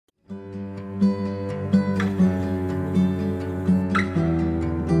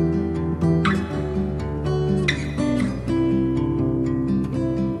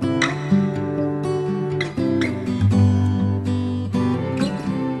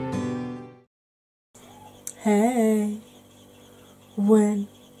Hey, when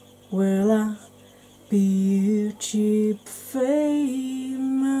will I be YouTube famous?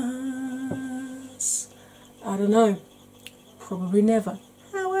 I don't know, probably never.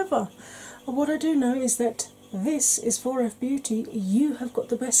 However, what I do know is that this is 4F Beauty. You have got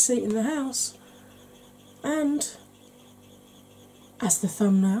the best seat in the house, and as the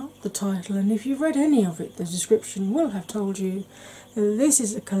thumbnail, the title, and if you've read any of it, the description will have told you that this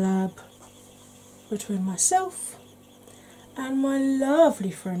is a collab between myself and my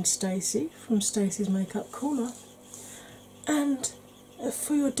lovely friend Stacey from Stacey's Makeup Corner. And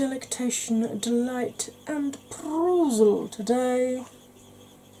for your delectation, delight, and perusal today,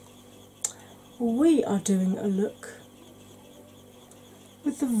 we are doing a look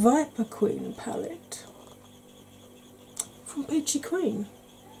with the Viper Queen palette from Peachy Queen.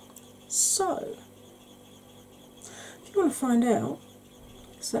 So, if you want to find out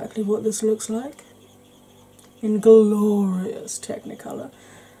exactly what this looks like in glorious Technicolor,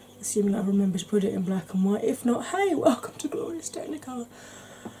 assuming I remember to put it in black and white. If not, hey, welcome to glorious Technicolor.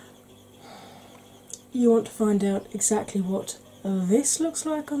 You want to find out exactly what this looks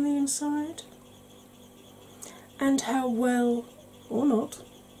like on the inside and how well or not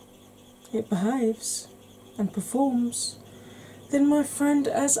it behaves and performs, then my friend,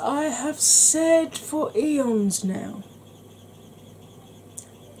 as I have said for eons now,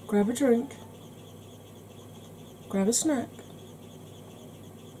 grab a drink, grab a snack,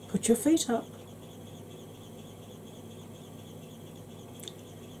 put your feet up,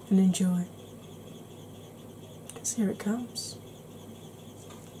 and enjoy. Because here it comes.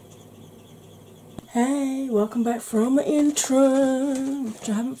 Hey, welcome back from the intro, which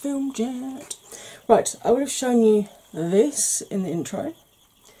I haven't filmed yet. Right, I would have shown you this in the intro.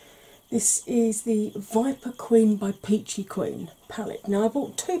 This is the Viper Queen by Peachy Queen palette. Now, I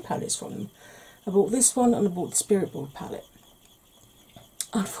bought two palettes from them. I bought this one and I bought the Spirit Board palette.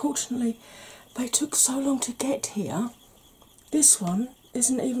 Unfortunately, they took so long to get here. This one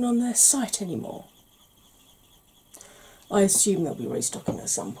isn't even on their site anymore. I assume they'll be restocking at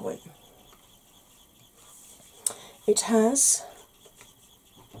some point. It has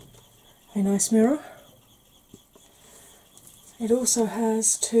a nice mirror. It also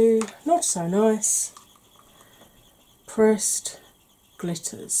has two not so nice pressed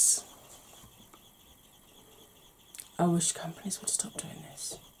glitters. I wish companies would stop doing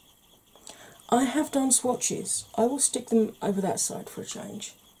this. I have done swatches. I will stick them over that side for a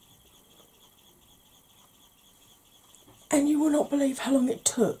change. And you will not believe how long it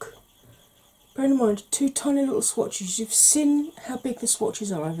took. Bear in mind, two tiny little swatches. You've seen how big the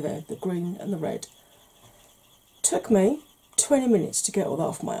swatches are over there, the green and the red. Took me 20 minutes to get all that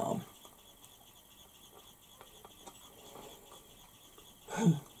off my arm.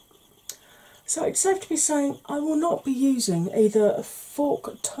 So it's safe to be saying I will not be using either a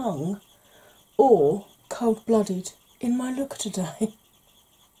fork tongue or cold-blooded in my look today.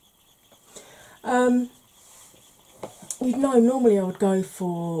 You'd know normally I would go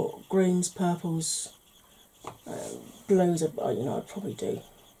for greens, purples, blues. I'd probably do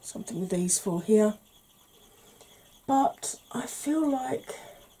something with these for here. But I feel like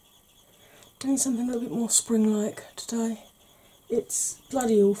doing something a little bit more spring-like today. It's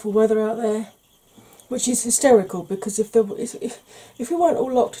bloody awful weather out there, which is hysterical because if we weren't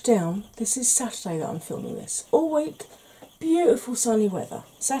all locked down, this is Saturday that I'm filming this. All week, beautiful sunny weather.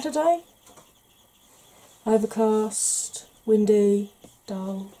 Saturday, overcast, windy,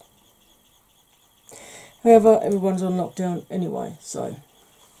 dull. However, everyone's on lockdown anyway, so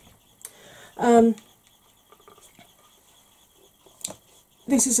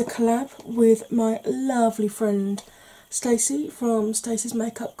this is a collab with my lovely friend Stacey from Stacey's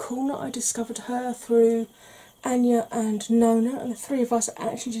Makeup Corner. I discovered her through Anya and Nona, and the three of us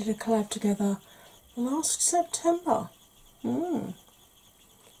actually did a collab together last September.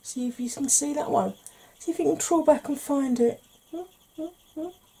 See if you can see that one. See if you can trawl back and find it.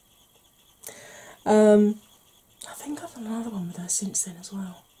 I think I've done another one with her since then as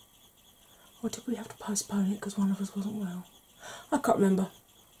well. Or did we have to postpone it because one of us wasn't well? I can't remember.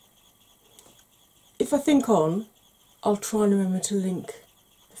 If I think on, I'll try and remember to link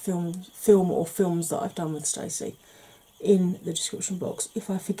the film or films that I've done with Stacey in the description box.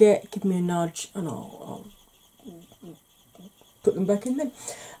 If I forget, give me a nudge and I'll put them back in then.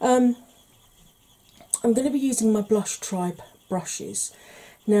 I'm going to be using my Blush Tribe brushes.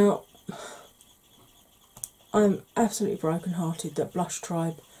 Now, I'm absolutely broken-hearted that Blush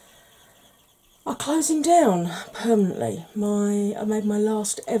Tribe are closing down permanently. I made my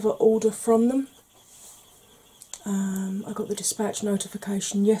last ever order from them. I got the dispatch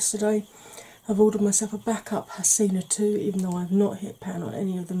notification yesterday I've ordered myself a backup Hasina 2, even though I've not hit pan on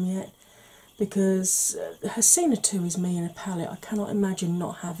any of them yet, because Hasina 2 is me in a palette. I cannot imagine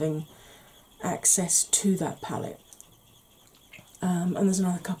not having access to that palette. And there's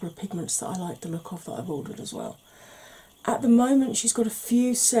another couple of pigments that I like the look of that I've ordered as well. At the moment, she's got a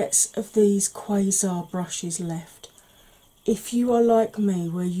few sets of these Quasar brushes left. If you are like me,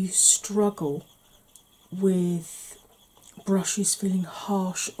 where you struggle with brushes feeling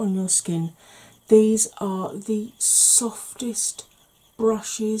harsh on your skin, these are the softest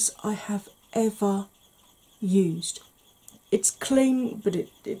brushes I have ever used. It's clean, but it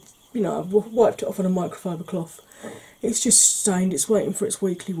you know, I've wiped it off on a microfiber cloth. It's just stained, it's waiting for its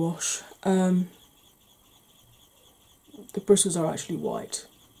weekly wash. The bristles are actually white.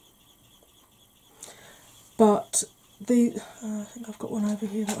 But I think I've got one over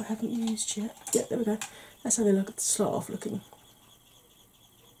here that I haven't used yet. Yeah, there we go. Let's have a look at the start off looking.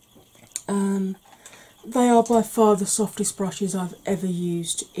 They are by far the softest brushes I've ever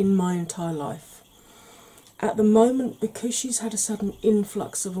used in my entire life. At the moment, because she's had a sudden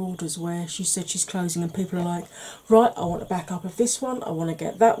influx of orders where she said she's closing and people are like, right, I want a backup of this one, I want to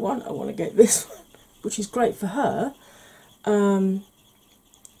get that one, I want to get this one, which is great for her.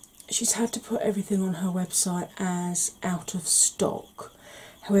 She's had to put everything on her website as out of stock.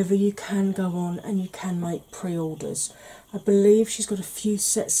 However, you can go on and you can make pre-orders. I believe she's got a few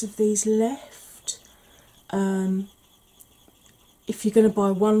sets of these left. If you're going to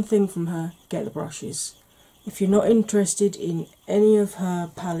buy one thing from her, get the brushes. If you're not interested in any of her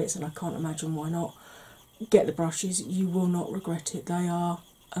palettes, and I can't imagine why not, get the brushes. You will not regret it. They are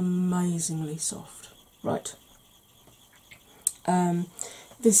amazingly soft. Right.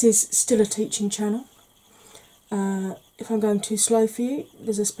 This is still a teaching channel. If I'm going too slow for you,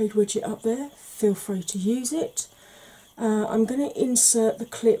 there's a speed widget up there. Feel free to use it. I'm going to insert the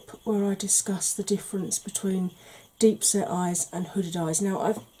clip where I discuss the difference between deep set eyes and hooded eyes.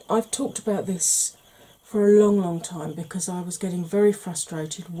 Now, I've talked about this for a long time because I was getting very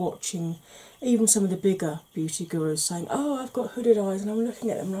frustrated watching even some of the bigger beauty gurus saying, oh, I've got hooded eyes, and I'm looking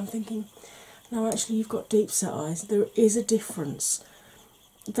at them and I'm thinking, no, actually you've got deep set eyes. There is a difference.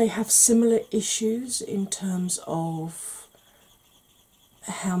 They have similar issues in terms of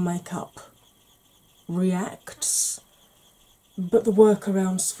how makeup reacts, but the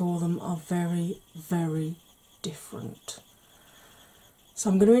workarounds for them are very, very different. So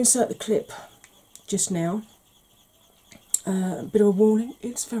I'm going to insert the clip just now. A bit of a warning,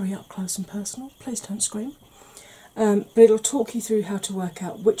 it's very up close and personal, please don't scream. But it'll talk you through how to work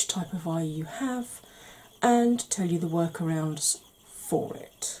out which type of eye you have and tell you the workarounds for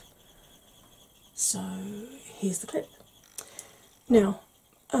it. So here's the clip. Now,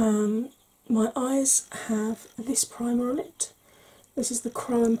 my eyes have this primer on it. This is the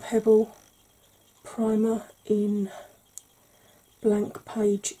Crow and Pebble primer in Blank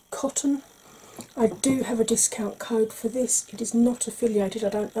Page Cotton. I do have a discount code for this. It is not affiliated, I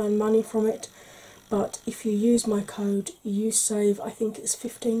don't earn money from it, but if you use my code you save, I think it's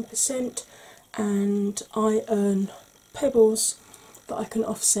 15%, and I earn pebbles that I can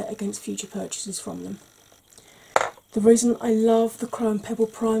offset against future purchases from them. The reason I love the Crow and Pebble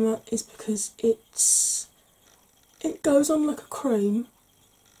primer is because it goes on like a cream,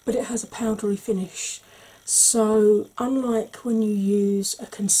 but it has a powdery finish. So unlike when you use a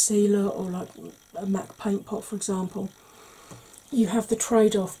concealer or like a MAC paint pot, for example, you have the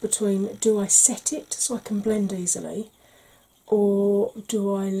trade-off between, do I set it so I can blend easily, or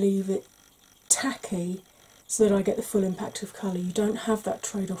do I leave it tacky so that I get the full impact of colour? You don't have that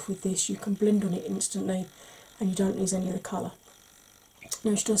trade-off with this. You can blend on it instantly and you don't lose any of the colour.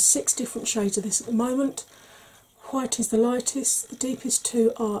 Now she does 6 different shades of this at the moment. White is the lightest, the deepest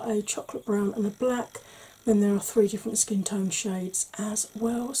two are a chocolate brown and a black. Then there are 3 different skin tone shades as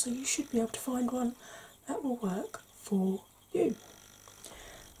well, so you should be able to find one that will work for you.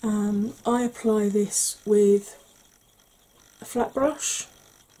 I apply this with a flat brush,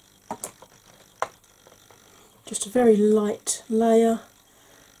 just a very light layer,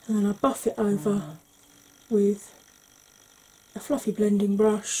 and then I buff it over with a fluffy blending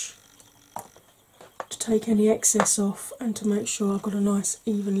brush to take any excess off and to make sure I've got a nice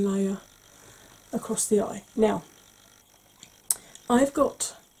even layer across the eye. Now, I've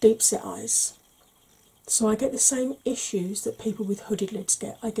got deep set eyes, so I get the same issues that people with hooded lids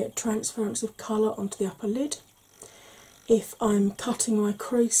get. I get transference of colour onto the upper lid. If I'm cutting my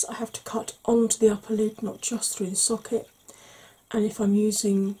crease, I have to cut onto the upper lid, not just through the socket. And if I'm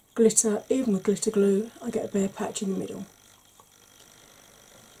using glitter, even with glitter glue, I get a bare patch in the middle.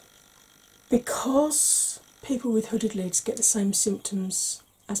 Because people with hooded lids get the same symptoms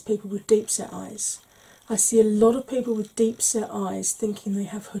as people with deep set eyes. I see a lot of people with deep set eyes thinking they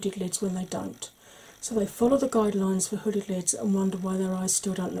have hooded lids when they don't. So they follow the guidelines for hooded lids and wonder why their eyes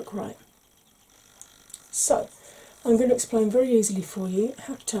still don't look right. So, I'm going to explain very easily for you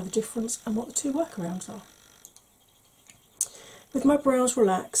how to tell the difference and what the two workarounds are. With my brows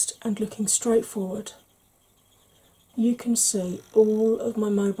relaxed and looking straight forward, you can see all of my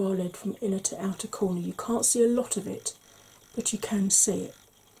mobile lid from inner to outer corner. You can't see a lot of it, but you can see it.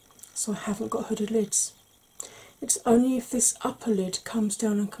 So I haven't got hooded lids. It's only if this upper lid comes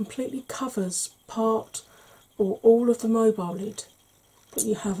down and completely covers part or all of the mobile lid that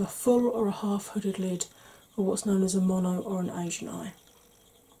you have a full or a half hooded lid, or what's known as a mono or an Asian eye.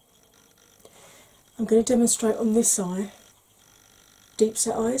 I'm going to demonstrate on this eye deep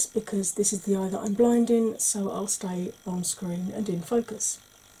set eyes because this is the eye that I'm blind in, so I'll stay on screen and in focus.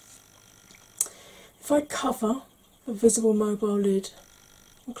 If I cover the visible mobile lid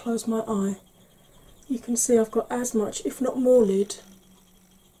and close my eye, you can see I've got as much, if not more, lid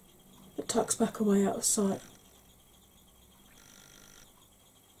that tucks back away out of sight.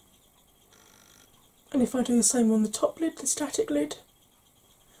 And if I do the same on the top lid, the static lid,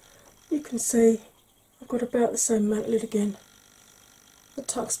 you can see I've got about the same amount of lid again that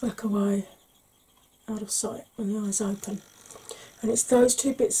tucks back away out of sight when the eye's open. And it's those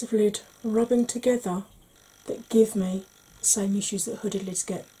two bits of lid rubbing together that give me the same issues that hooded lids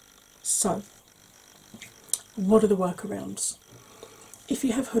get. So, what are the workarounds? If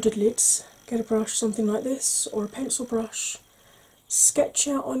you have hooded lids, get a brush, something like this, or a pencil brush, sketch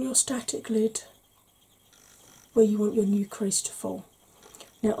out on your static lid where you want your new crease to fall.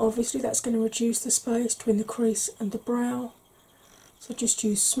 Now obviously that's going to reduce the space between the crease and the brow, so just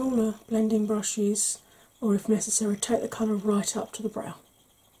use smaller blending brushes, or if necessary take the colour right up to the brow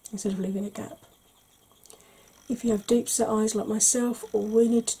instead of leaving a gap. If you have deep set eyes like myself, all we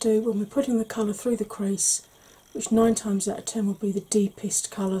need to do when we're putting the colour through the crease, which 9 times out of 10 will be the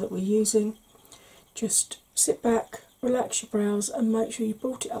deepest colour that we're using, just sit back, relax your brows and make sure you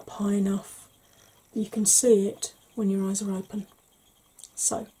brought it up high enough that you can see it when your eyes are open.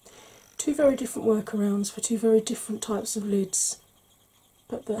 So, two very different workarounds for two very different types of lids,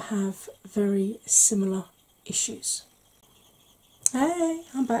 but that have very similar issues. Hey,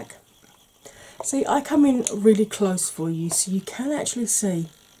 I'm back. See, I come in really close for you so you can actually see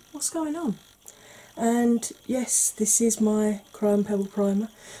what's going on. And yes, this is my Chrome Pebble Primer.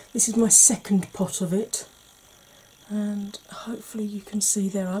 This is my second pot of it. And hopefully you can see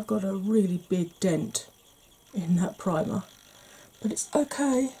there I've got a really big dent in that primer. But it's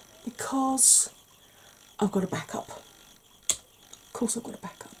okay because I've got a backup. Of course I've got a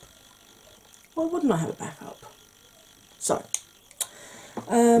backup. Why wouldn't I have a backup? So,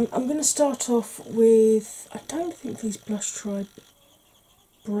 I'm going to start off with, I don't think these Blush Tribe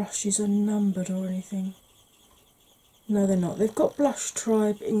brushes are numbered or anything. No, they're not. They've got Blush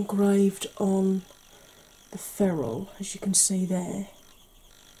Tribe engraved on the ferrule, as you can see there.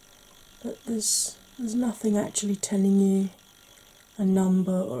 But there's nothing actually telling you a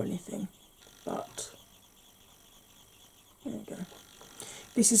number or anything. But there we go.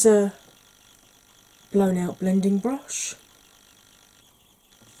 This is a blown out blending brush.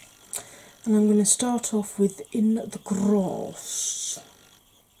 And I'm going to start off with In the Grass,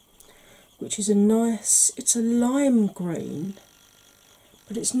 which is a nice, it's a lime green,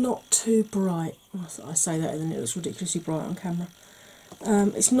 but it's not too bright. I say that and then it looks ridiculously bright on camera.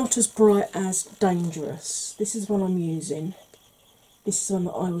 It's not as bright as Dangerous. This is the one I'm using. This is one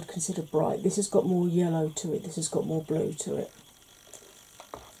that I would consider bright. This has got more yellow to it, this has got more blue to it.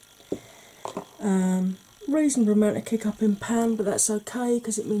 Reasonable amount of kick up in pan, but that's okay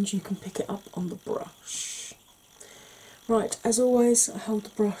because it means you can pick it up on the brush. Right, as always, I hold the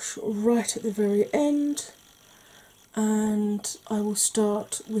brush right at the very end, and I will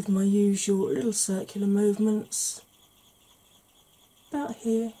start with my usual little circular movements. About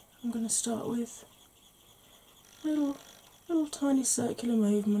here, I'm going to start with little tiny circular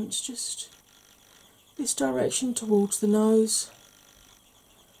movements, just this direction towards the nose.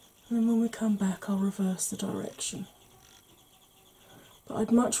 And then when we come back, I'll reverse the direction. But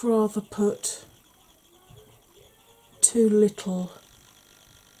I'd much rather put too little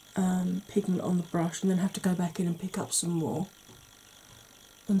pigment on the brush and then have to go back in and pick up some more,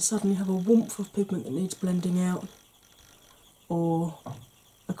 than suddenly have a woomph of pigment that needs blending out, or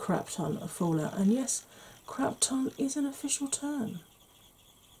a crap ton of fallout. And yes, crap ton is an official term.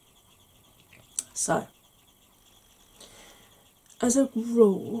 So, as a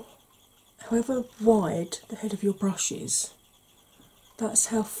rule, however wide the head of your brush is, that's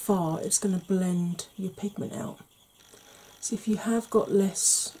how far it's going to blend your pigment out. So if you have got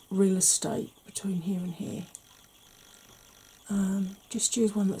less real estate between here and here, just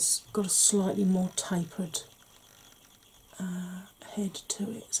use one that's got a slightly more tapered head to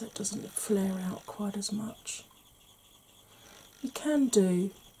it, so it doesn't flare out quite as much. You can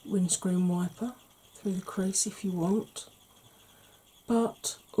do windscreen wiper through the crease if you want,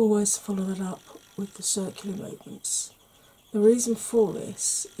 but always follow that up with the circular movements. The reason for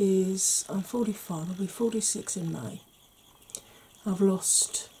this is I'm 45, I'll be 46 in May. I've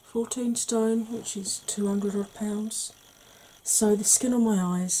lost 14 stone, which is 200 odd pounds, so the skin on my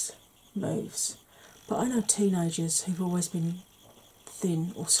eyes moves. But I know teenagers who've always been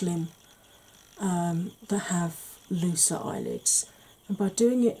thin or slim that have looser eyelids, and by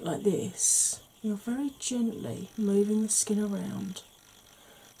doing it like this, you're very gently moving the skin around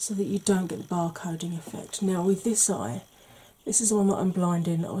so that you don't get the barcoding effect. Now with this eye, this is the one that I'm blind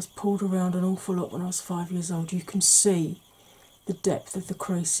in. I was pulled around an awful lot when I was 5 years old. You can see the depth of the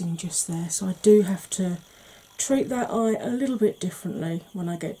creasing just there, so I do have to treat that eye a little bit differently when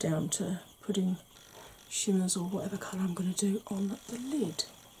I get down to putting shimmers or whatever colour I'm going to do on the lid.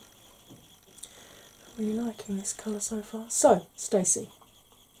 Really liking this colour so far. So, Stacey.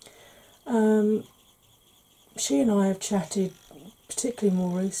 She and I have chatted, particularly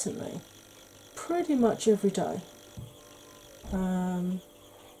more recently, pretty much every day.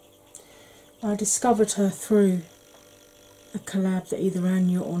 I discovered her through a collab that either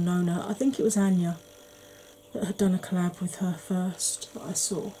Anya or Nona, I think it was Anya, that had done a collab with her first that I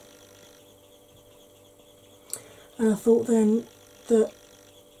saw. And I thought then that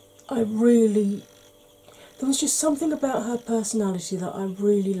there was just something about her personality that I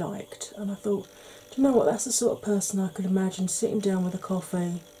really liked, and I thought, do you know what, that's the sort of person I could imagine sitting down with a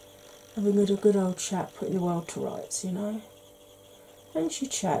coffee, having a good old chat, putting the world to rights, you know. And she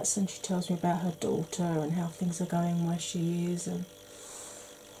chats and she tells me about her daughter and how things are going where she is, and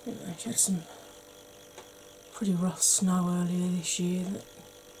you know, she had some pretty rough snow earlier this year that,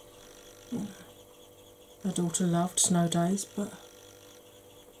 you know, her daughter loved snow days, but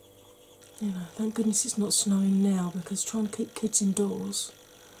you know, thank goodness it's not snowing now, because trying to keep kids indoors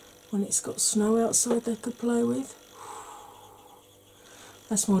when it's got snow outside they could play with,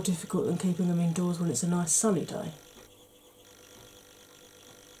 that's more difficult than keeping them indoors when it's a nice sunny day.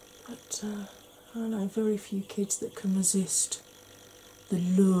 But I know very few kids that can resist the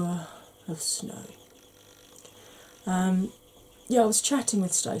lure of snow. Yeah, I was chatting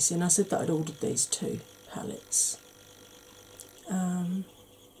with Stacey and I said that I'd ordered these two palettes. And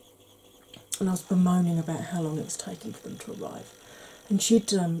I was bemoaning about how long it was taking for them to arrive. And she'd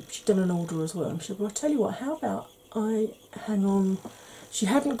done an order as well. And she said, well, I'll tell you what, how about I hang on. She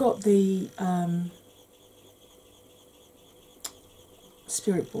hadn't got the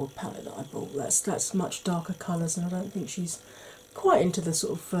Spirit Board palette that I bought. That's much darker colours, and I don't think she's quite into the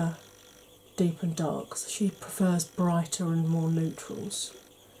sort of deep and dark. So she prefers brighter and more neutrals.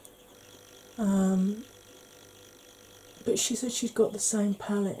 But she said she'd got the same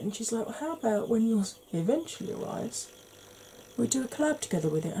palette, and she's like, well, how about when yours eventually arrives, we do a collab together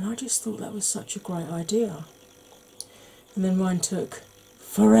with it? And I just thought that was such a great idea. And then mine took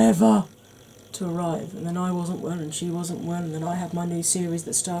forever to arrive, and then I wasn't well and she wasn't well, and then I had my new series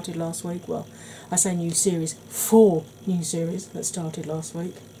that started last week. Well, I say new series, 4 new series that started last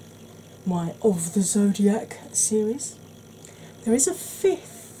week. My Of the Zodiac series. There is a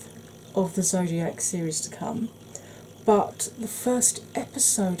 5th Of the Zodiac series to come, but the first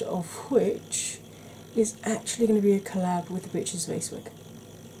episode of which is actually going to be a collab with the Bitches of Eastwick.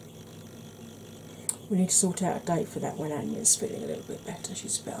 We need to sort out a date for that when Anya's feeling a little bit better.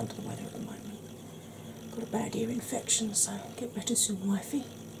 She's a bit under the weather at the moment. Got a bad ear infection, so get better soon, wifey.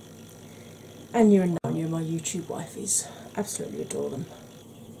 Anya and Nanya are my YouTube wifeys. Absolutely adore them.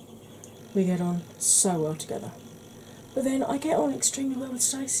 We get on so well together. But then I get on extremely well with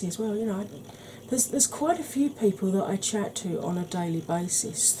Stacey as well. You know, there's quite a few people that I chat to on a daily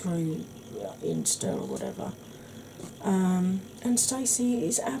basis through Insta or whatever. And Stacey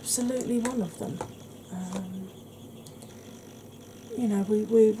is absolutely one of them. You know,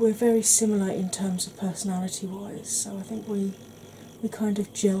 we're very similar in terms of personality wise, so I think we kind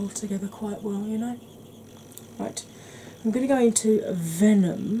of gel together quite well, you know. Right, I'm going to go into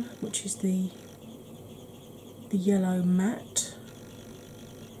Venom, which is the yellow matte,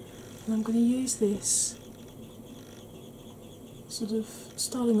 and I'm going to use this sort of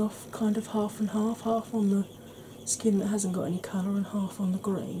starting off kind of half and half on the skin that hasn't got any colour and half on the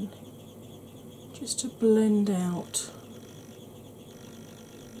green, just to blend out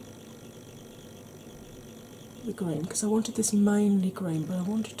the green, because I wanted this mainly green, but I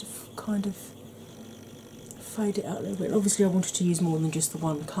wanted to kind of fade it out a little bit. Obviously I wanted to use more than just the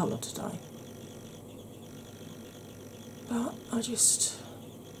one colour today. But I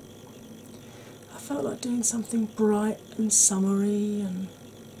felt like doing something bright and summery and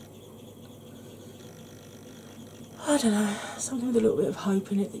I don't know, something with a little bit of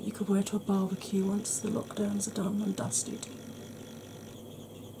hope in it that you could wear to a barbecue once the lockdowns are done and dusted.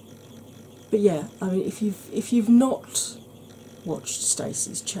 But yeah, I mean, if you've not watched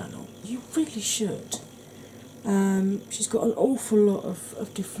Stacey's channel, you really should. She's got an awful lot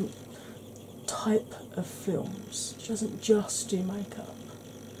of different type of films. She doesn't just do makeup.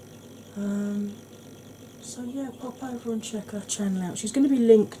 So yeah, pop over and check her channel out. She's going to be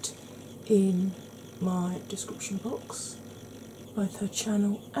linked in my description box, both her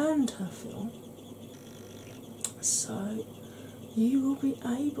channel and her film. So you will be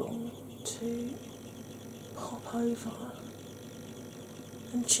able to pop over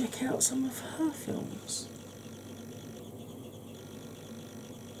and check out some of her films.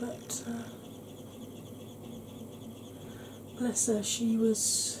 But bless her,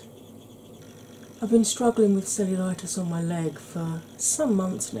 I've been struggling with cellulitis on my leg for some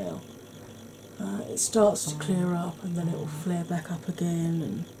months now. It starts to clear up and then it will flare back up again,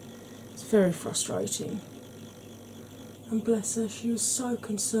 and it's very frustrating. And bless her, she was so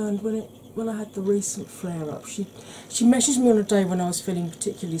concerned when I had the recent flare up. She messaged me on a day when I was feeling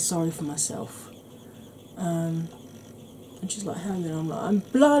particularly sorry for myself. And she's like, "How are you?" And I'm like, "I'm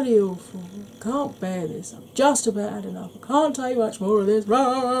bloody awful. Can't bear this. I've just about had enough. I can't take much more of this."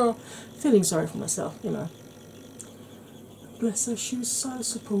 Rah! Feeling sorry for myself, you know. Bless her, she was so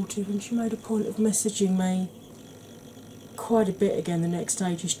supportive, and she made a point of messaging me quite a bit again the next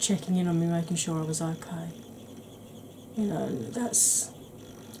day, just checking in on me, making sure I was okay. You know, that's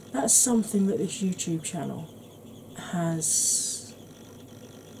something that this YouTube channel has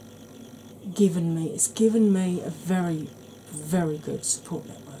given me. It's given me a very, very good support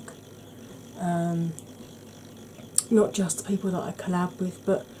network. Not just the people that I collab with,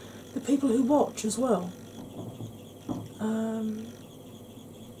 but the people who watch as well.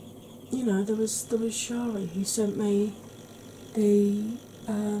 You know, there was Shari who sent me the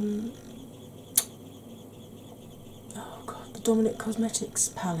the Dominic Cosmetics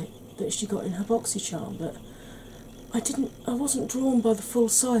palette that she got in her BoxyCharm, but I wasn't drawn by the full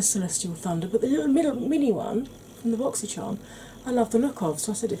size Celestial Thunder, but the little mini one from the BoxyCharm I love the look of,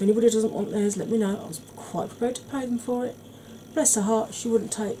 so I said if anybody doesn't want theirs, let me know. I was quite prepared to pay them for it. Bless her heart, she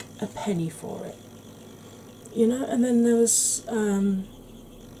wouldn't take a penny for it. You know, and then there was my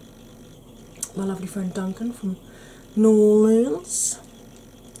lovely friend Duncan from New Orleans,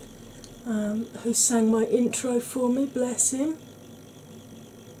 who sang my intro for me, bless him.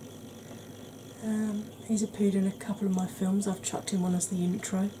 He's appeared in a couple of my films. I've chucked him on as the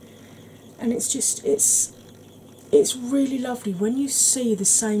intro, and it's really lovely when you see the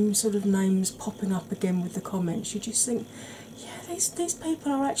same sort of names popping up again with the comments. You just think, yeah, these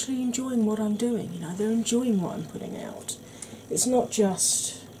people are actually enjoying what I'm doing. You know, they're enjoying what I'm putting out. It's not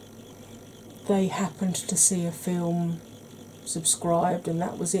just they happened to see a film, subscribed, and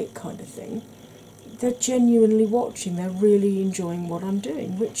that was it kind of thing. They're genuinely watching. They're really enjoying what I'm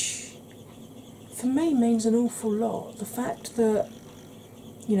doing, which for me means an awful lot. The fact that,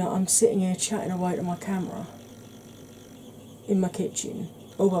 you know, I'm sitting here chatting away to my camera in my kitchen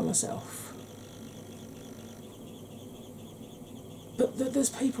all by myself, but there's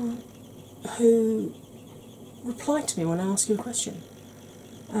people who reply to me when I ask you a question,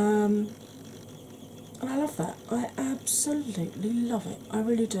 and I love that. I absolutely love it. I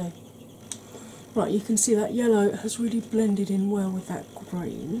really do. Right, you can see that yellow has really blended in well with that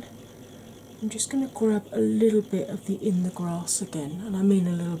green. I'm just going to grab a little bit of the In the Grass again, and I mean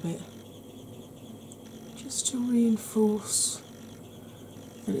a little bit, just to reinforce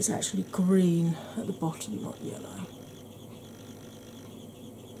that it's actually green at the bottom, not yellow.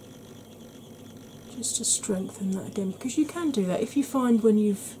 Just to strengthen that again, because you can do that if you find when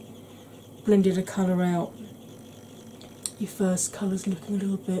you've blended a colour out, your first colour's looking a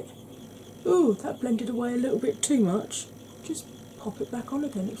little bit, ooh, that blended away a little bit too much, just pop it back on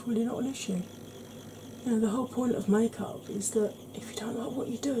again. It's really not an issue. You know, the whole point of makeup is that if you don't like what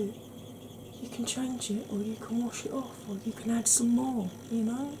you do, you can change it, or you can wash it off, or you can add some more, you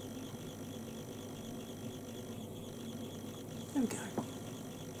know? There we go.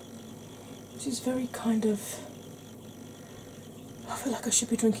 This is very kind of, I feel like I should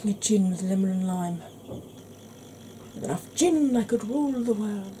be drinking a gin with lemon and lime. With enough gin I could rule the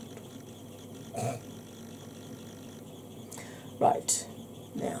world. Right,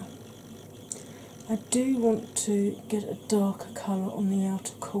 now I do want to get a darker colour on the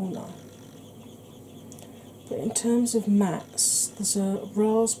outer corner, But in terms of mattes, there's a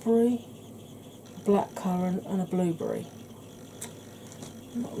raspberry, a blackcurrant, and a blueberry.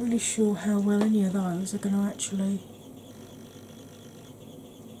 I'm not really sure how well any of those are going to actually.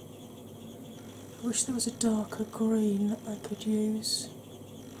 I wish there was a darker green that I could use.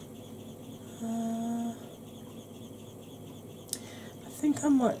 I think I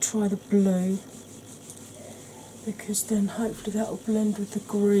might try the blue, because then hopefully that will blend with the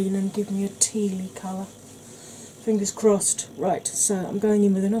green and give me a tealy colour. Fingers crossed. Right, so I'm going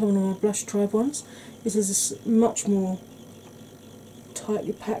in with another one of my Blush Tribe ones. This is a much more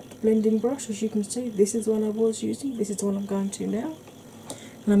tightly packed blending brush, as you can see. This is the one I was using, this is the one I'm going to now.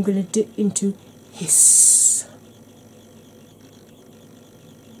 And I'm going to dip into Hiss.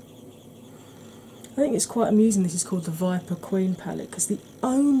 I think it's quite amusing this is called the Viper Queen palette, because the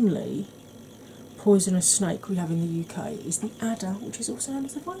only poisonous snake we have in the UK is the adder, which is also known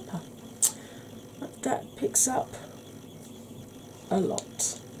as the viper. But that picks up a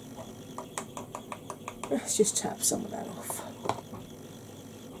lot. Let's just tap some of that off.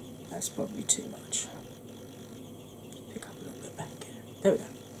 That's probably too much. Pick up a little bit back in. There we go.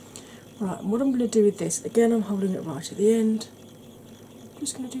 Right, and what I'm going to do with this, again I'm holding it right at the end. I'm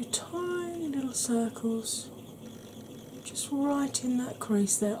just going to do tiny little circles, just right in that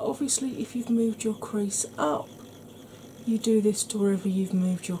crease there. Obviously, if you've moved your crease up, you do this to wherever you've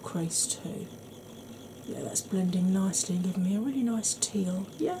moved your crease to. Yeah, that's blending nicely and giving me a really nice teal.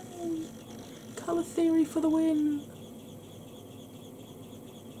 Yay! Colour theory for the win!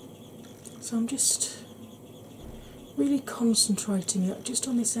 So I'm just really concentrating it just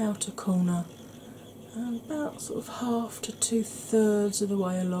on this outer corner, and about sort of half to 2/3 of the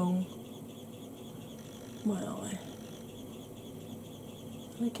way along my eye.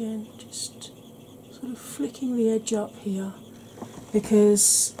 And again, just sort of flicking the edge up here,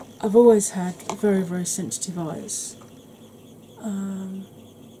 because I've always had very, very sensitive eyes.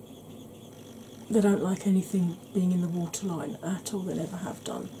 They don't like anything being in the waterline at all, they never have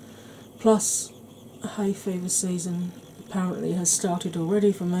done. Plus, a hay fever season apparently has started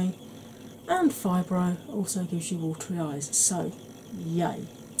already for me, and fibro also gives you watery eyes, so yay.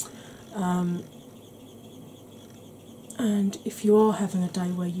 And if you are having a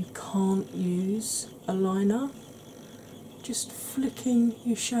day where you can't use a liner, just flicking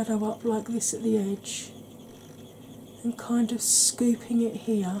your shadow up like this at the edge and kind of scooping it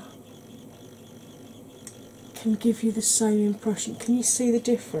here can give you the same impression. Can you see the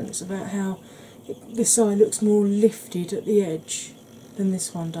difference about how this eye looks more lifted at the edge than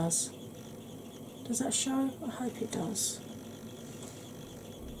this one does? Does that show? I hope it does.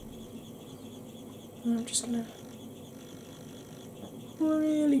 And I'm just going to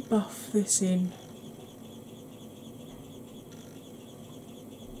really buff this in.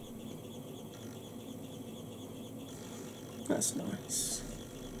 That's nice.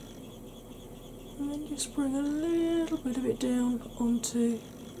 And then just bring a little bit of it down onto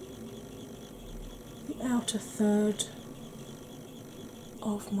the outer third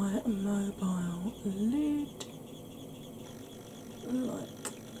of my mobile lid,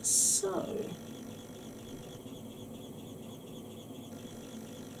 like so.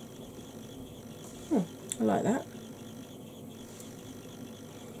 I like that.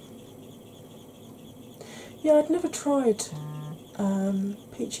 Yeah, I'd never tried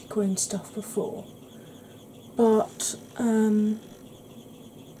Peachy Queen stuff before, but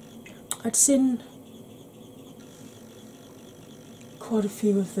I'd seen quite a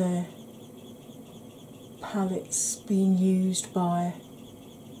few of their palettes being used by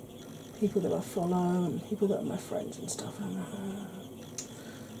people that I follow and people that are my friends and stuff, and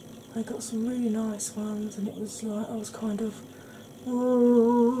they got some really nice ones, and it was like I was kind of,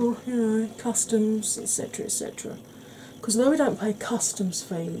 you know, customs, etc, etc. Because though we don't pay customs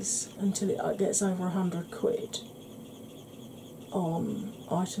fees until it gets over £100 on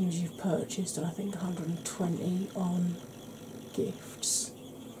items you've purchased, and I think 120 on gifts,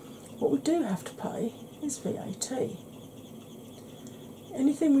 what we do have to pay is VAT.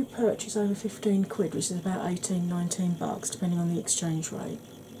 Anything we purchase over £15, which is about 18-19 bucks depending on the exchange rate,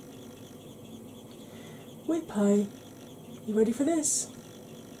 we pay, you ready for this?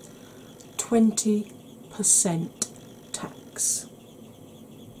 20% tax.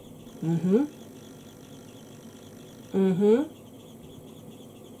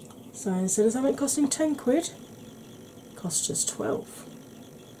 So instead of something costing £10, it costs just 12.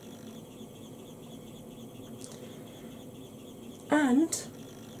 And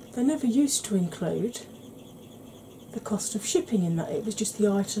they never used to include the cost of shipping in that, it was just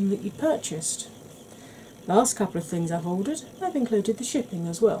the item that you purchased. Last couple of things I've ordered, they've included the shipping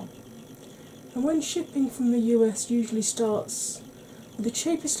as well. And when shipping from the US usually starts, the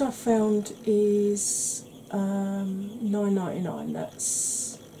cheapest I've found is $9.99,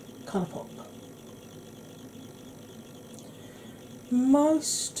 that's Colourpop.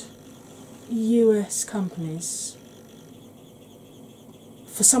 Most US companies,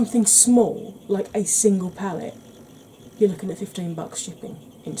 for something small like a single palette, you're looking at $15 shipping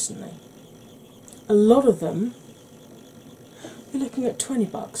instantly. A lot of them, you're looking at $20,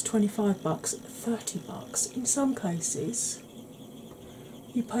 $25, $30. In some cases,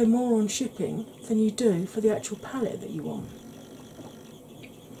 you pay more on shipping than you do for the actual palette that you want.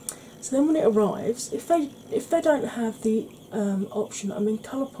 So then when it arrives, if they don't have the option, I mean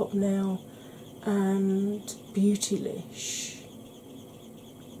Colourpop now and Beautylish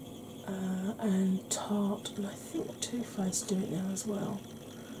and Tarte, and I think Too Faced do it now as well.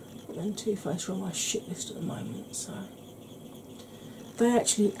 But then Too Faced are on my shit list at the moment, so they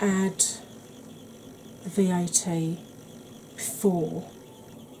actually add the VAT before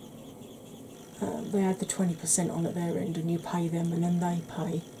they add the 20% on at their end, and you pay them, and then they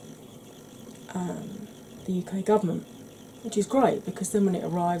pay the UK government, which is great because then when it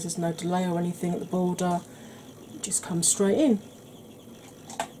arrives, there's no delay or anything at the border, it just comes straight in.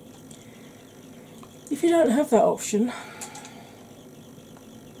 If you don't have that option,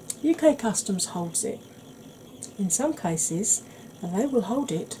 UK Customs holds it. In some cases, they will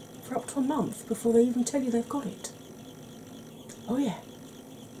hold it for up to a month before they even tell you they've got it. Oh yeah.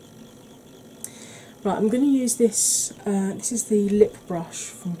 Right, I'm going to use this, this is the lip brush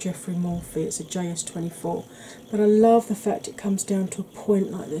from Jeffrey Morphe, it's a JS24, but I love the fact it comes down to a point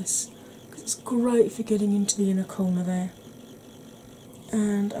like this, because it's great for getting into the inner corner there.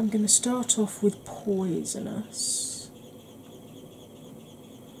 And I'm going to start off with Poisonous.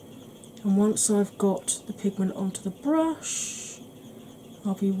 And once I've got the pigment onto the brush,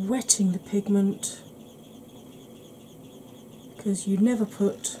 I'll be wetting the pigment, because you never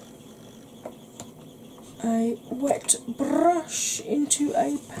put a wet brush into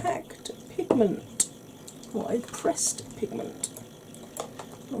a packed pigment or a pressed pigment,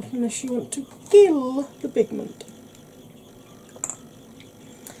 not unless you want to kill the pigment.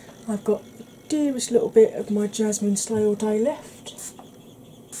 I've got the dearest little bit of my Jasmine Slay All Day left.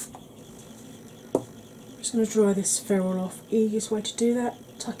 I'm just going to dry this ferrule off. Easiest way to do that,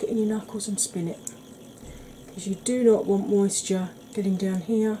 tuck it in your knuckles and spin it, because you do not want moisture getting down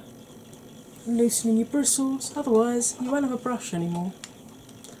here and loosening your bristles, otherwise you won't have a brush anymore.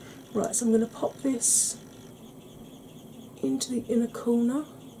 Right, so I'm going to pop this into the inner corner.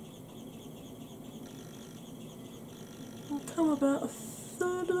 I'll come about a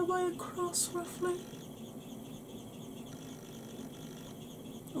third of the way across roughly,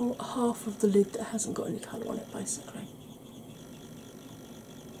 or half of the lid that hasn't got any colour on it basically.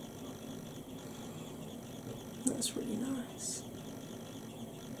 That's really nice.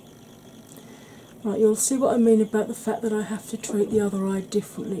 Right, you'll see what I mean about the fact that I have to treat the other eye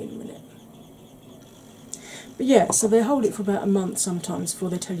differently in a minute. But yeah, so they hold it for about a month sometimes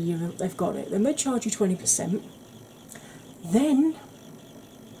before they tell you that they've got it. Then they charge you 20%. Then,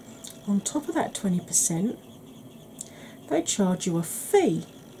 on top of that 20%, they charge you a fee.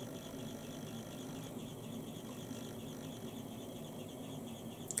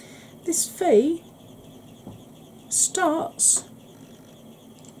 This fee starts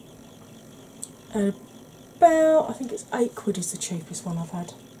at about, I think it's £8 is the cheapest one I've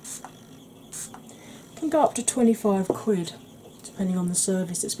had. Can go up to 25 quid depending on the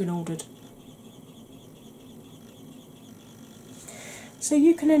service that's been ordered. So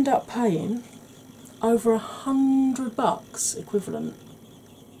you can end up paying over $100 equivalent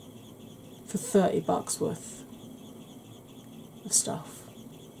for $30 worth of stuff.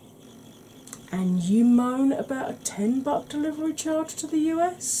 And you moan about a $10 delivery charge to the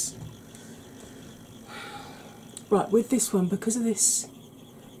US? Right, with this one, because of this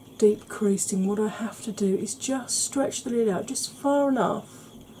deep creasing, what I have to do is just stretch the lid out just far enough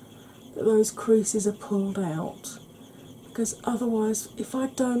that those creases are pulled out, because otherwise, if I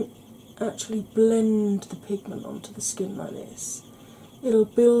don't actually blend the pigment onto the skin like this, it'll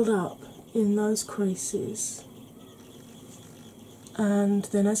build up in those creases, and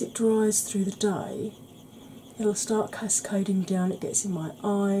then as it dries through the day, it'll start cascading down. It gets in my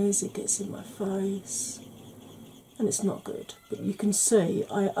eyes, it gets in my face, and it's not good. But you can see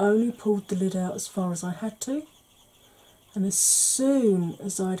I only pulled the lid out as far as I had to, and as soon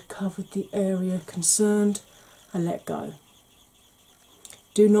as I'd covered the area concerned, I let go.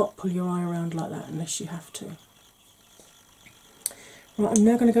 Do not pull your eye around like that unless you have to. Right, I'm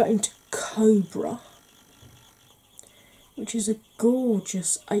now going to go into Cobra, which is a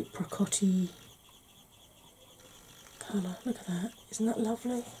gorgeous apricot-y colour. Look at that. Isn't that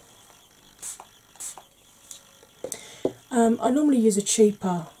lovely? I normally use a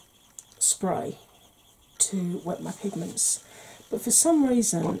cheaper spray to wet my pigments, but for some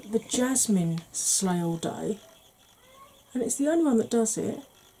reason the Jasmine Slay All Day, and it's the only one that does it,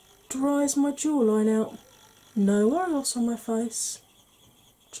 dries my jawline out. Nowhere else on my face,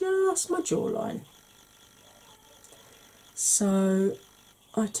 just my jawline. So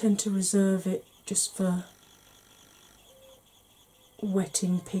I tend to reserve it just for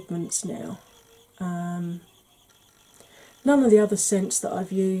wetting pigments now. None of the other scents that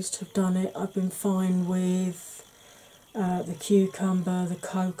I've used have done it. I've been fine with the cucumber, the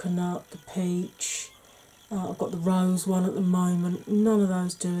coconut, the peach. I've got the rose one at the moment. None of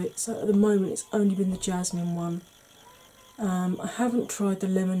those do it. So at the moment it's only been the jasmine one. I haven't tried the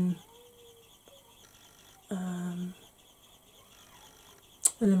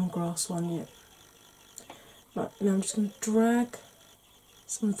lemongrass one yet. Right, now I'm just going to drag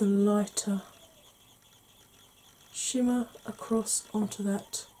some of the lighter shimmer across onto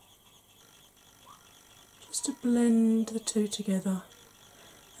that, just to blend the two together,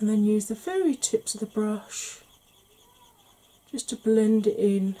 and then use the very tips of the brush just to blend it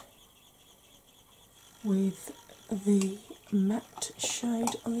in with the matte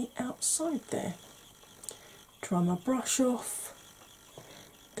shade on the outside there. Dry my brush off,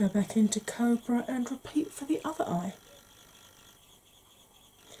 go back into Cobra and repeat for the other eye.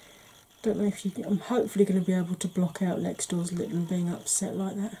 Don't know if you can, I'm hopefully going to be able to block out next door's Little being upset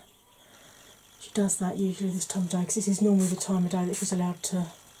like that. She does that usually this time of day because this is normally the time of day that she's allowed to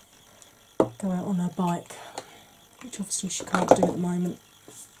go out on her bike, which obviously she can't do at the moment.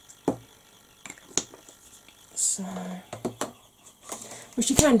 So, well,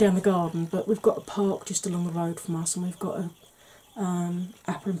 she can down the garden, but we've got a park just along the road from us, and we've got a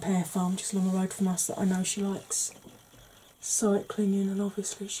apple and pear farm just along the road from us that I know she likes cycling in, and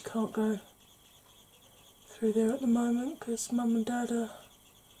obviously she can't go through there at the moment because Mum and Dad are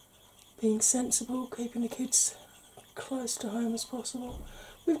being sensible, keeping the kids close to home as possible.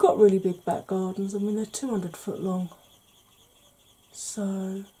 We've got really big back gardens. I mean, they're 200 foot long,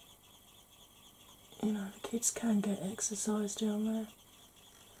 so you know the kids can get exercise down there.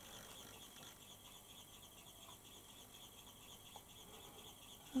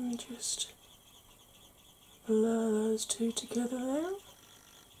 And just blur those two together there,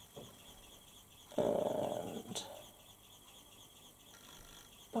 and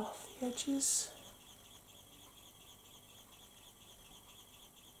buff the edges.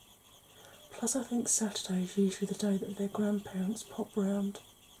 Plus I think Saturday is usually the day that their grandparents pop round,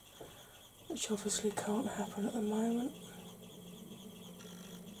 which obviously can't happen at the moment.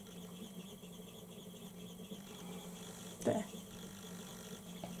 There.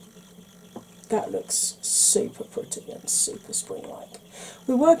 That looks super pretty and super spring-like.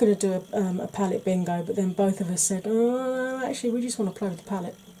 We were going to do a palette bingo, but then both of us said, oh, no, actually we just want to play with the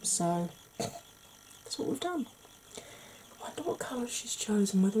palette, so that's what we've done. I wonder what colours she's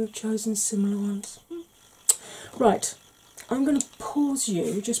chosen, whether we've chosen similar ones. Right, I'm going to pause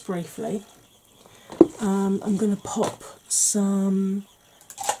you just briefly. I'm going to pop some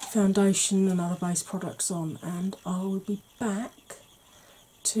foundation and other base products on, and I will be back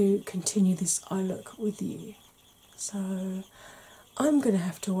to continue this eye look with you. So I'm going to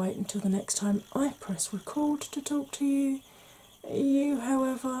have to wait until the next time I press record to talk to you. You,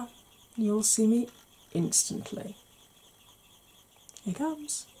 however, you'll see me instantly. Here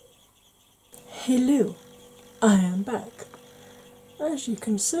comes. Hello, I am back. As you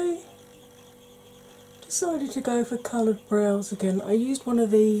can see, decided to go for coloured brows again. I used one of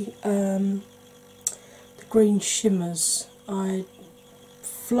the green shimmers. I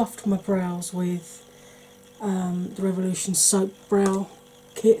fluffed my brows with the Revolution soap brow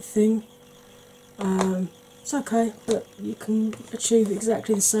kit thing. It's okay, but you can achieve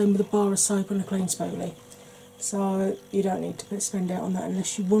exactly the same with a bar of soap and a clean spoolie. So you don't need to spend out on that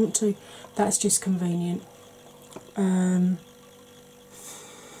unless you want to. That's just convenient. I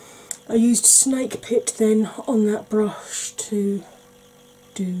used Snake Pit then on that brush to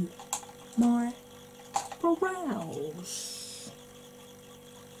do my brows.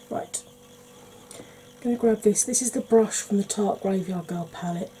 Right, I'm going to grab this. This is the brush from the Tarte Graveyard Girl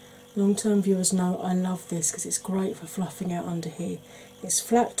palette. Long-term viewers know I love this because it's great for fluffing out under here. It's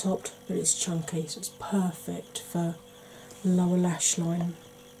flat topped but it's chunky, so it's perfect for lower lash line.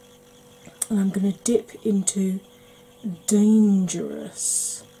 And I'm going to dip into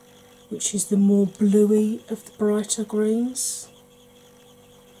Dangerous, which is the more bluey of the brighter greens.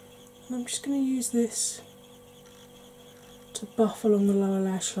 And I'm just going to use this to to buff along the lower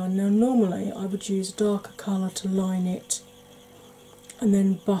lash line. Now normally I would use a darker colour to line it and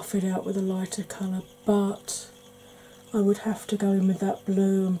then buff it out with a lighter colour, but I would have to go in with that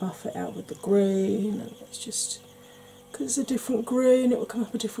blue and buff it out with the green, and it's just, because it's a different green, it will come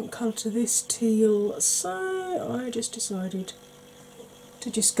up a different colour to this teal, so I just decided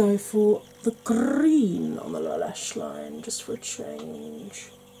to just go for the green on the lower lash line, just for a change.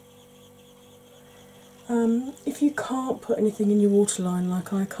 If you can't put anything in your waterline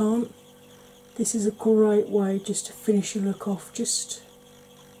like I can't, this is a great way just to finish your look off. Just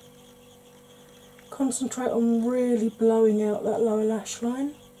concentrate on really blowing out that lower lash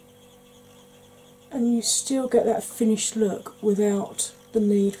line, and you still get that finished look without the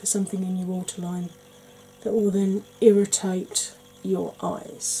need for something in your waterline that will then irritate your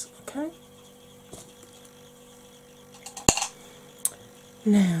eyes. Okay?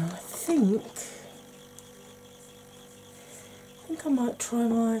 Now I think I might try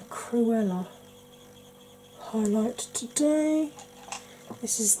my Cruella highlight today.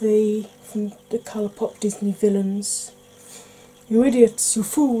 This is from the Colourpop Disney Villains. You idiots, you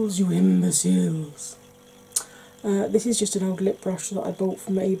fools, you imbeciles. This is just an old lip brush that I bought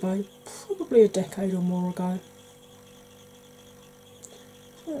from eBay probably a decade or more ago.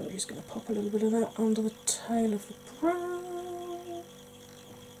 So we're just going to pop a little bit of that under the tail of the brow.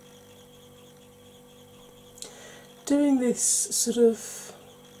 Doing this sort of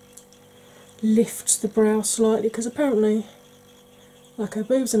lifts the brow slightly, because apparently, like our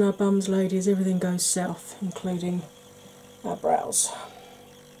boobs and our bums, ladies, everything goes south, including our brows.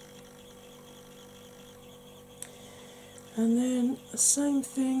 And then the same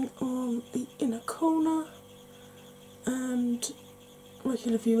thing on the inner corner, and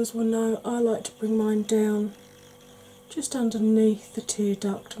regular viewers will know I like to bring mine down just underneath the tear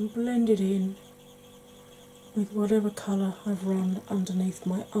duct and blend it in with whatever colour I've run underneath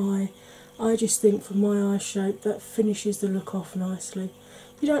my eye. I just think for my eye shape that finishes the look off nicely.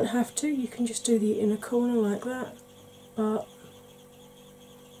 You don't have to, you can just do the inner corner like that, but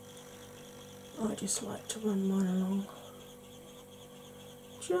I just like to run mine along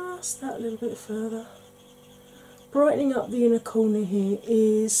just that little bit further. Brightening up the inner corner here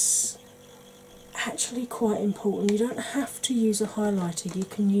is actually quite important. You don't have to use a highlighter, you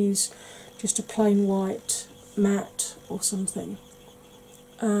can use just a plain white matte or something,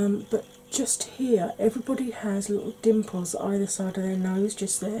 but just here everybody has little dimples either side of their nose,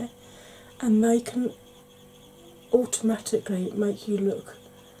 just there, and they can automatically make you look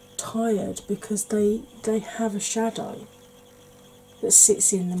tired because they have a shadow that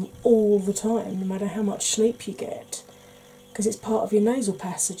sits in them all the time, no matter how much sleep you get, because it's part of your nasal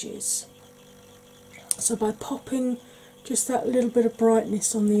passages. So by popping just that little bit of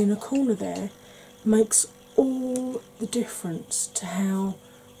brightness on the inner corner there makes all the difference to how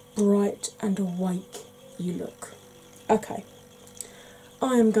bright and awake you look. Okay,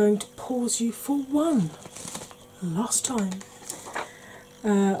 I am going to pause you for one last time.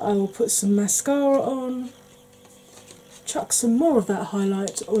 I will put some mascara on, chuck some more of that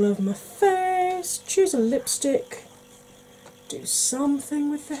highlight all over my face, choose a lipstick, do something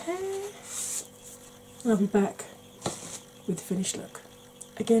with the hair, and I'll be back with the finished look.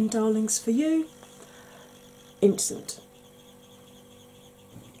 Again, darlings, for you, instant.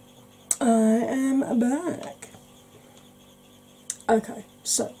 I am back. Okay,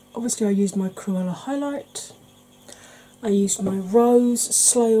 so obviously I used my Cruella highlight. I used my Rose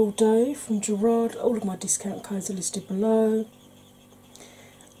Slay All Day from Gerard. All of my discount codes are listed below.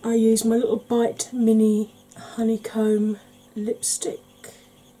 I used my little Bite Mini Honeycomb lipstick.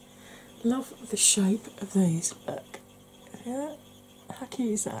 Love the shape of these. Look, yeah, how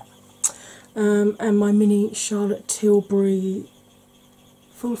cute is that? And my mini Charlotte Tilbury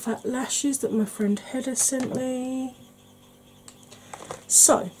full fat lashes that my friend Hedda sent me.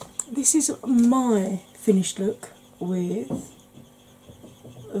 So, this is my finished look with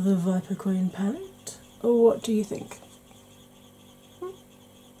the Viper Queen palette. What do you think?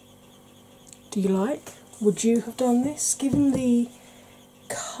 Do you like? Would you have done this? Given the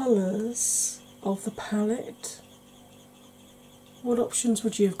colours of the palette, what options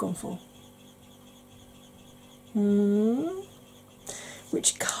would you have gone for?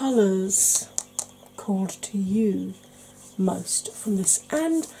 Which colours called to you most from this?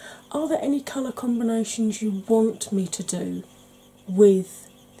 And are there any colour combinations you want me to do with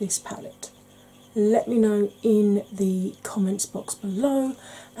this palette? Let me know in the comments box below,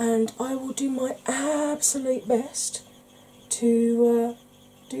 and I will do my absolute best to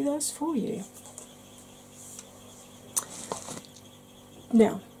do those for you.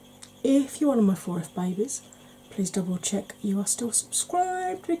 Now, if you're one of my 4F babies, please please double check you are still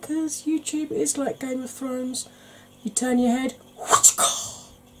subscribed, because YouTube is like Game of Thrones. You turn your head,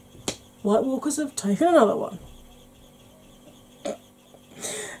 White Walkers have taken another one.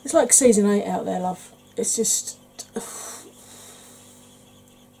 It's like season 8 out there, love. It's just.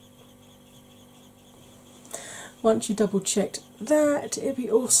 Once you double checked that, it'd be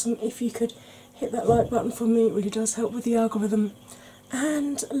awesome if you could hit that like button for me. It really does help with the algorithm.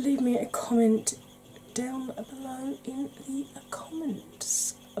 And leave me a comment down below in the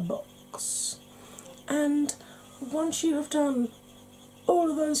comments box. And once you have done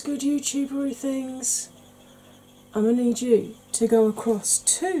all of those good YouTubery things, I'm going to need you to go across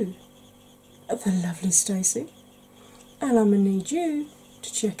to the lovely Stacey, and I'm going to need you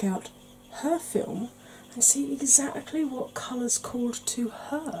to check out her film and see exactly what colours called to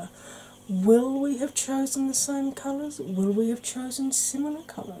her. Will we have chosen the same colours? Will we have chosen similar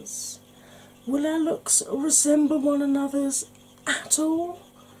colours? Will our looks resemble one another's at all?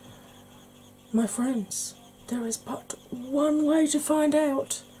 My friends, there is but one way to find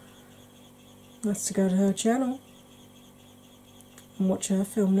out. That's to go to her channel and watch her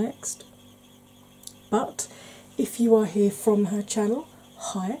film next. But if you are here from her channel,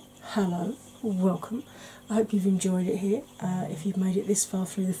 hi, hello, welcome. I hope you've enjoyed it here. If you've made it this far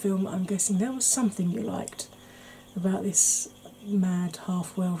through the film, I'm guessing there was something you liked about this mad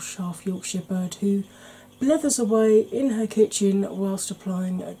half Welsh, half Yorkshire bird who blethers away in her kitchen whilst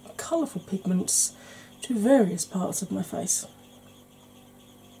applying colourful pigments to various parts of my face.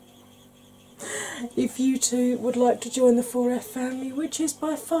 If you too would like to join the 4F family, which is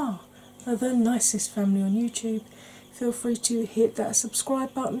by far the nicest family on YouTube, feel free to hit that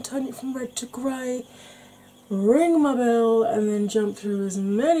subscribe button, turn it from red to grey, ring my bell, and then jump through as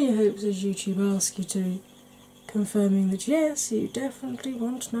many hoops as YouTube asks you to, confirming that yes, you definitely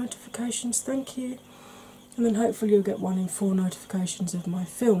want notifications, thank you. And then hopefully you'll get 1 in 4 notifications of my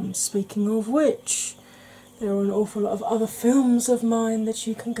films. Speaking of which, there are an awful lot of other films of mine that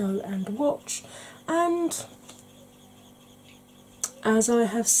you can go and watch. And as I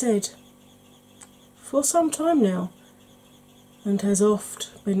have said for some time now, and has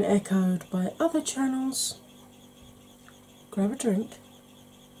oft been echoed by other channels, grab a drink,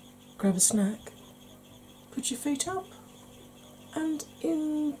 grab a snack, put your feet up and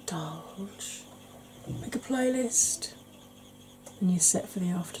indulge. Make a playlist and you're set for the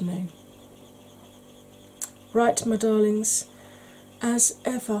afternoon. Right, my darlings, as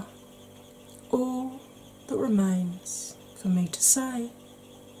ever, all that remains for me to say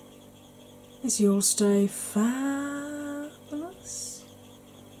is you'll stay fabulous,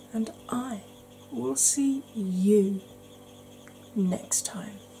 and I will see you next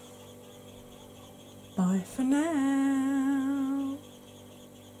time. Bye for now.